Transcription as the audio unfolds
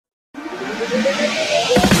Yeah.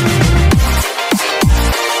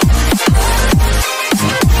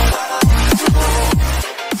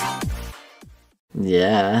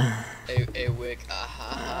 Hey, Wick.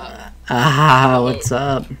 What's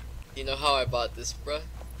up? You know how I bought this, bruh?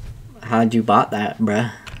 How'd you bought that,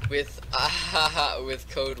 bruh? With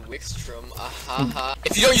code Wiikstrom.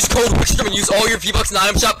 If you don't use code Wiikstrom and use all your V-Bucks in the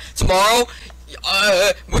item shop tomorrow,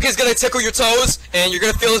 Wick is gonna tickle your toes, and you're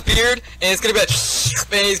gonna feel his beard, and it's gonna be like,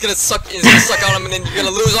 and he's gonna suck on him, and then you're gonna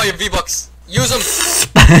lose all your V-Bucks. Use them.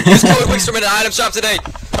 Use code Wiikstrom in the item shop today.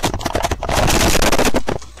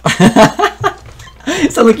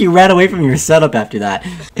 It sounded like you ran away from your setup after that.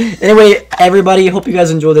 Anyway, everybody, hope you guys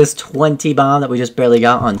enjoy this 20 bomb that we just barely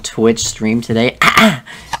got on Twitch stream today.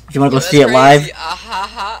 If you want to go see it live,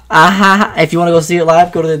 if you want to go see it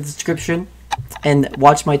live, go to the description and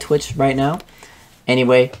watch my Twitch right now.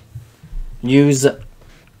 Anyway, use code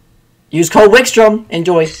Wiikstrom.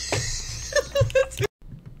 Enjoy.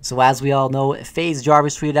 So as we all know, FaZe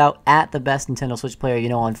Jarvis tweeted out at the best Nintendo Switch player you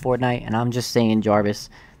know on Fortnite, and I'm just saying, Jarvis,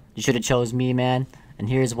 you should have chose me, man. And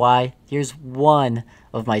here's why. Here's one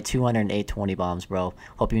of my 208 20 bombs, bro.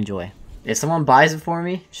 Hope you enjoy. If someone buys it for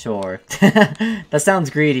me, sure. That sounds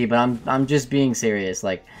greedy, but I'm just being serious.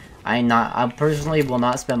 Like, I personally will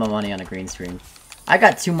not spend my money on a green screen. I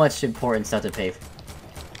got too much important stuff to pay for.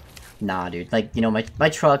 Nah, dude. Like, you know, my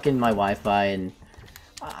truck and my Wi-Fi and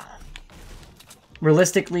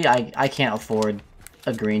realistically, I can't afford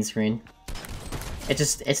a green screen.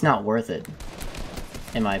 It's not worth it,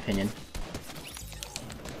 in my opinion.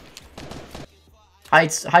 Hi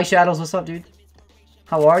Shadows, what's up, dude?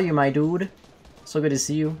 How are you, my dude? So good to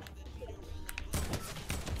see you.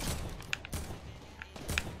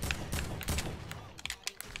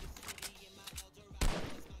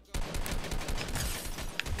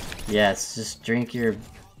 Yes, just drink your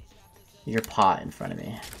pot in front of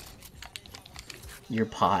me. Your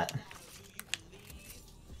pot.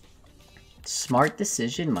 Smart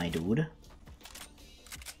decision, my dude.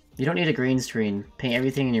 You don't need a green screen. Paint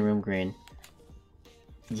everything in your room green.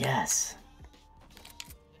 Yes.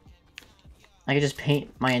 I could just paint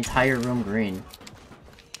my entire room green.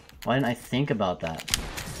 Why didn't I think about that?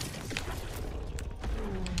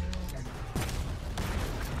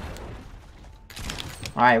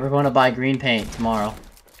 Alright, we're going to buy green paint tomorrow.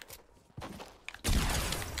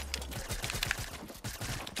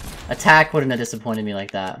 Attack wouldn't have disappointed me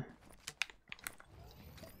like that.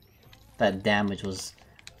 That damage was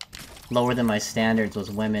lower than my standards was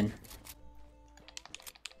women.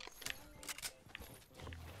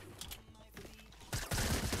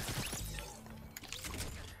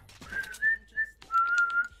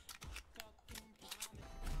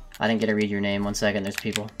 I didn't get to read your name. 1 second, there's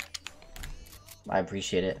people. I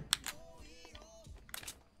appreciate it.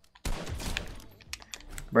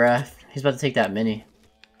 Bruh, he's about to take that mini.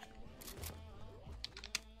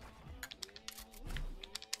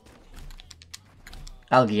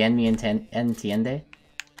 ¿Alguien me entiende?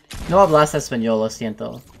 No hablas español, lo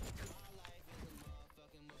siento.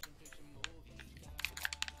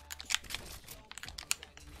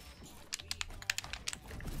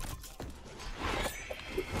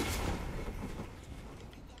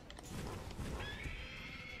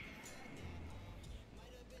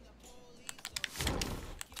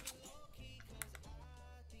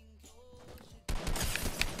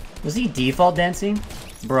 Was he default dancing?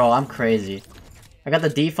 Bro, I'm crazy. I got the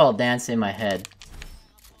default dance in my head.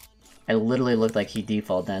 I literally looked like he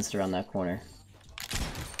default danced around that corner.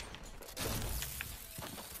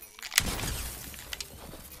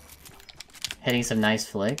 Hitting some nice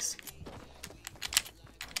flicks.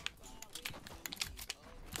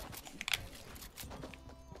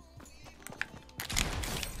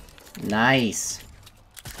 Nice.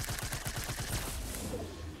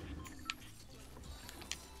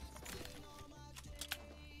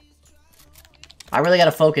 I really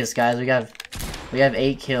gotta focus, guys. We have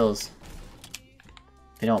 8 kills.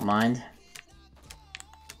 If you don't mind.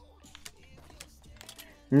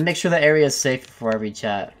 Make sure the area is safe before every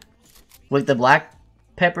chat. With the black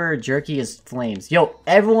pepper jerky is flames. Yo,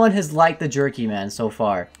 everyone has liked the jerky, man, so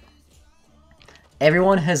far.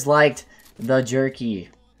 Everyone has liked the jerky.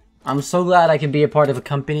 I'm so glad I can be a part of a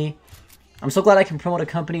company. I'm so glad I can promote a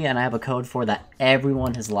company and I have a code for that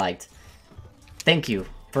everyone has liked. Thank you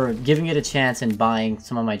for giving it a chance and buying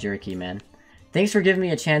some of my jerky, man. Thanks for giving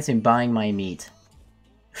me a chance in buying my meat.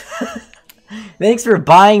 Thanks for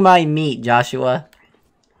buying my meat, Joshua.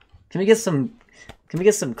 Can we get some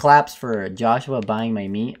claps for Joshua buying my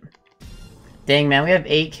meat? Dang, man, we have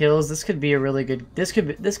 8 kills. This could be a really good. This could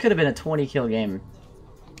have been a 20 kill game.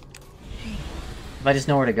 If I just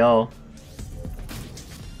know where to go.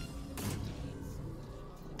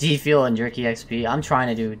 G Fuel and Jerky XP. I'm trying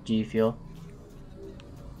to do G Fuel.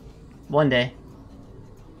 One day.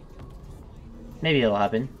 Maybe it'll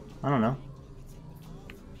happen. I don't know.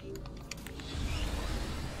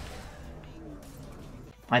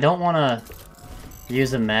 I don't want to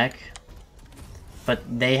use a mech, but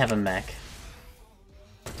they have a mech.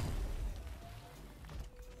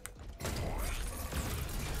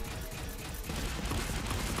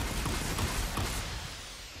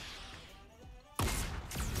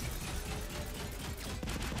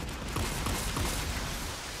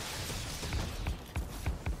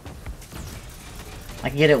 I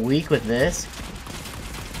can get it weak with this.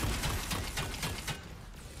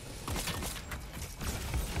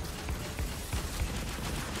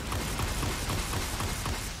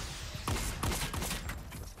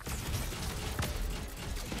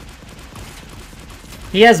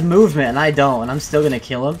 He has movement and I don't, and I'm still gonna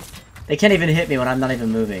kill him. They can't even hit me when I'm not even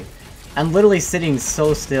moving. I'm literally sitting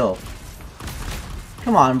so still.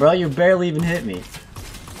 Come on, bro, you barely even hit me.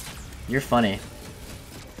 You're funny.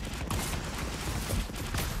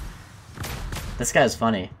 This guy's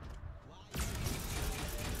funny.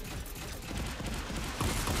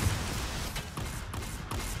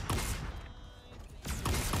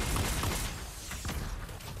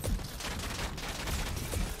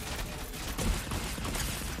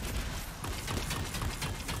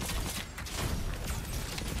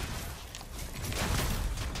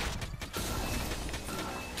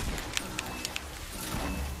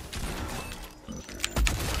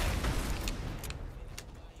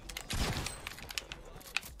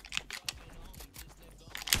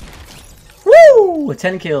 Woo!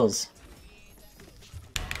 10 kills.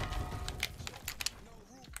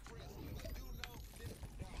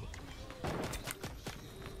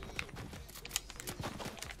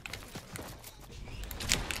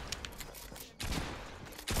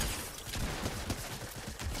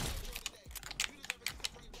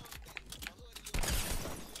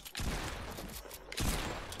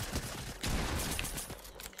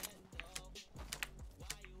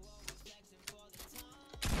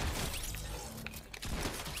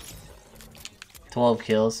 $12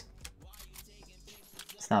 kills.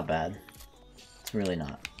 It's not bad. It's really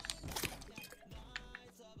not.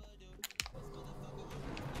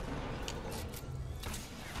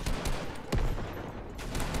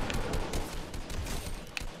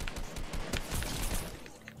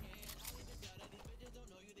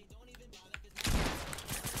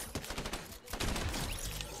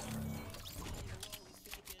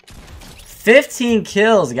 $15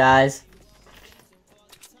 kills, guys.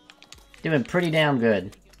 Doing pretty damn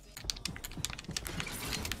good.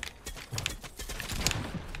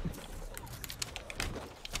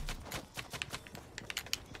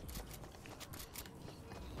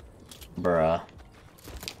 Bruh.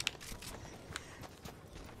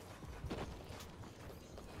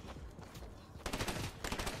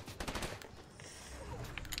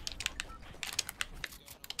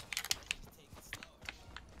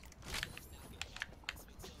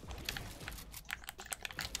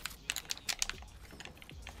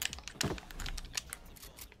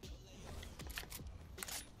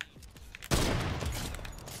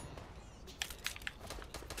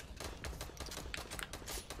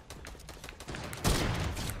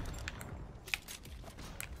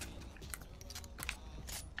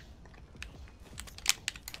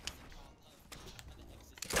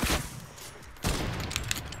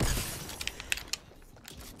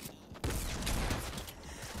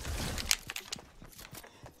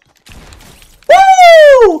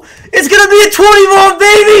 It's gonna be a 20 volt,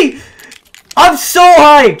 baby! I'm so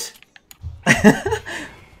hyped!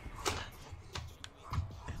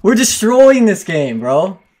 We're destroying this game,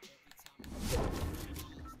 bro.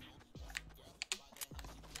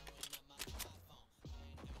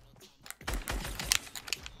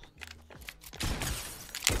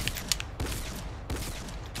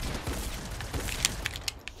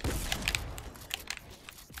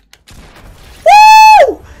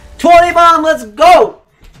 Woo! 20 bomb, let's go!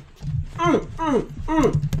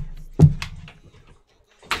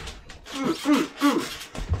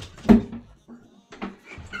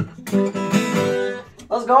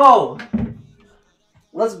 Let's go!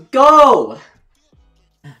 Let's go!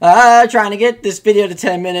 Trying to get this video to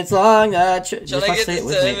 10 minutes long. Trying to get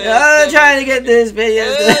this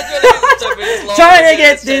video. Trying to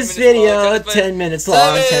get this video 10 minutes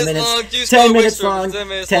long. 10 minutes. 10 minutes long. 10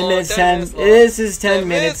 minutes. 10. This is 10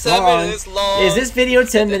 minutes long. Is this video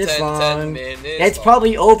 10 minutes long? It's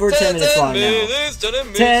probably over 10 minutes long now.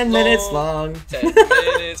 10 minutes long. 10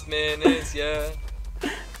 minutes, yeah.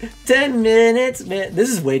 10 minutes, man. This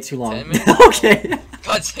is way too long. Okay.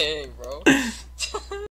 God dang, bro.